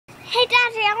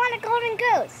Daddy, I want a golden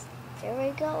goose. There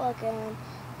we go again.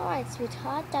 Alright,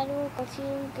 sweetheart, Daddy will go to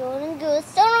you golden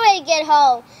goose. Don't wait to get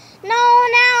home. No, now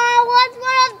I want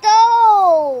one of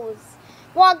those.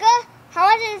 Wonka, how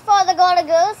much is for the golden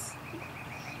goose?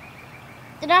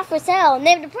 They're not for sale.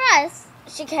 Name the price.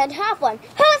 She can't have one.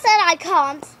 Who said I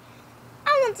can't?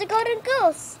 I want the golden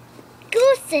goose.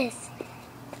 Gooses.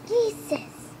 Geeses.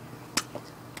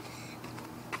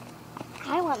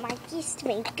 I want my geese to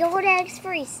make gold eggs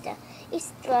for Easter.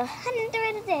 Easter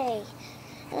 100 a day.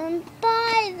 And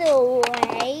by the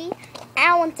way,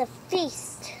 I want a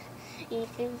feast.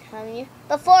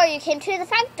 Before you came to the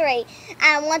factory,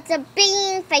 I want a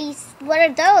bean feast. What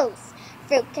are those?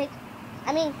 Fruitcake.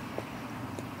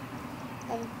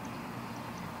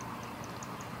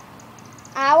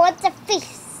 I want a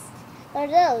feast. What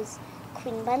are those?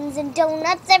 Cream buns and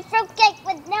donuts and fruitcake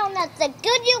with no nuts. The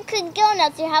good you can go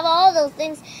nuts. You have all those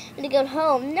things to go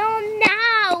home. No,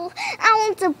 now I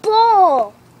want a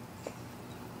ball.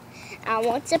 I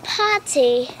want a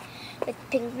party with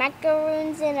pink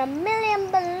macaroons and a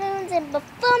million balloons and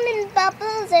foaming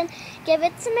bubbles, and give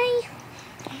it to me.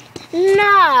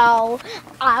 Now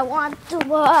I want the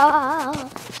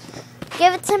world.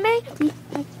 Give it to me.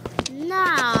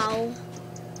 Now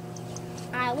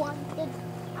I want the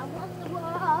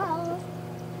world.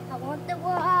 I want the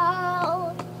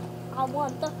world. I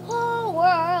want the whole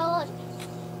world.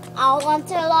 I want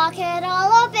to lock it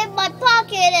all up in my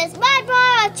pocket. It's my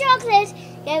bar of chocolate.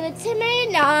 Give it to me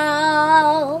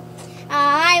now.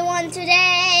 I want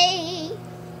today.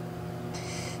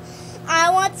 I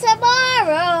want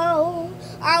tomorrow.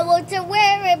 I want to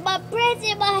wear it, my braids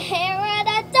in my hair, and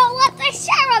I don't want to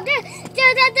share them.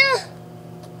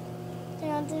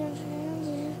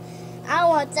 I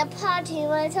want a party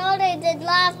with unlimited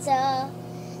laughter,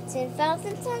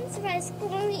 10,000 tons of ice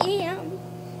cream.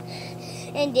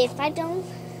 And if I don't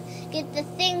get the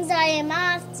things I am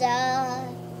after,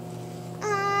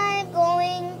 I'm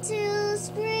going to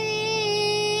scream.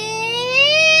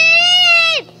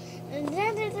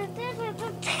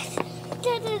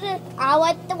 I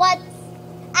want the ones.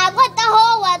 I want the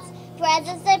whole ones.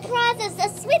 Presents and prizes, the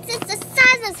sweets and the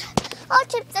sizes, all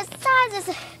chips and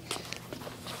sizes.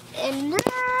 And now,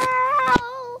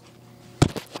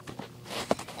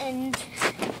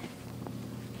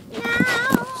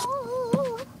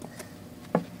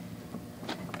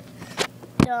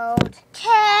 don't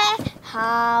care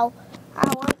how I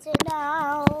want it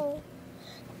now.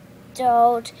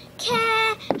 Don't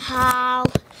care how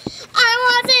I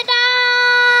want it now.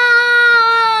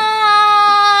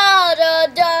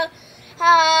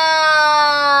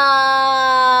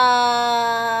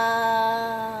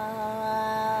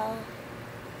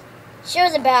 She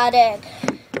was a bad egg.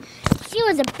 She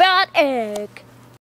was a bad egg.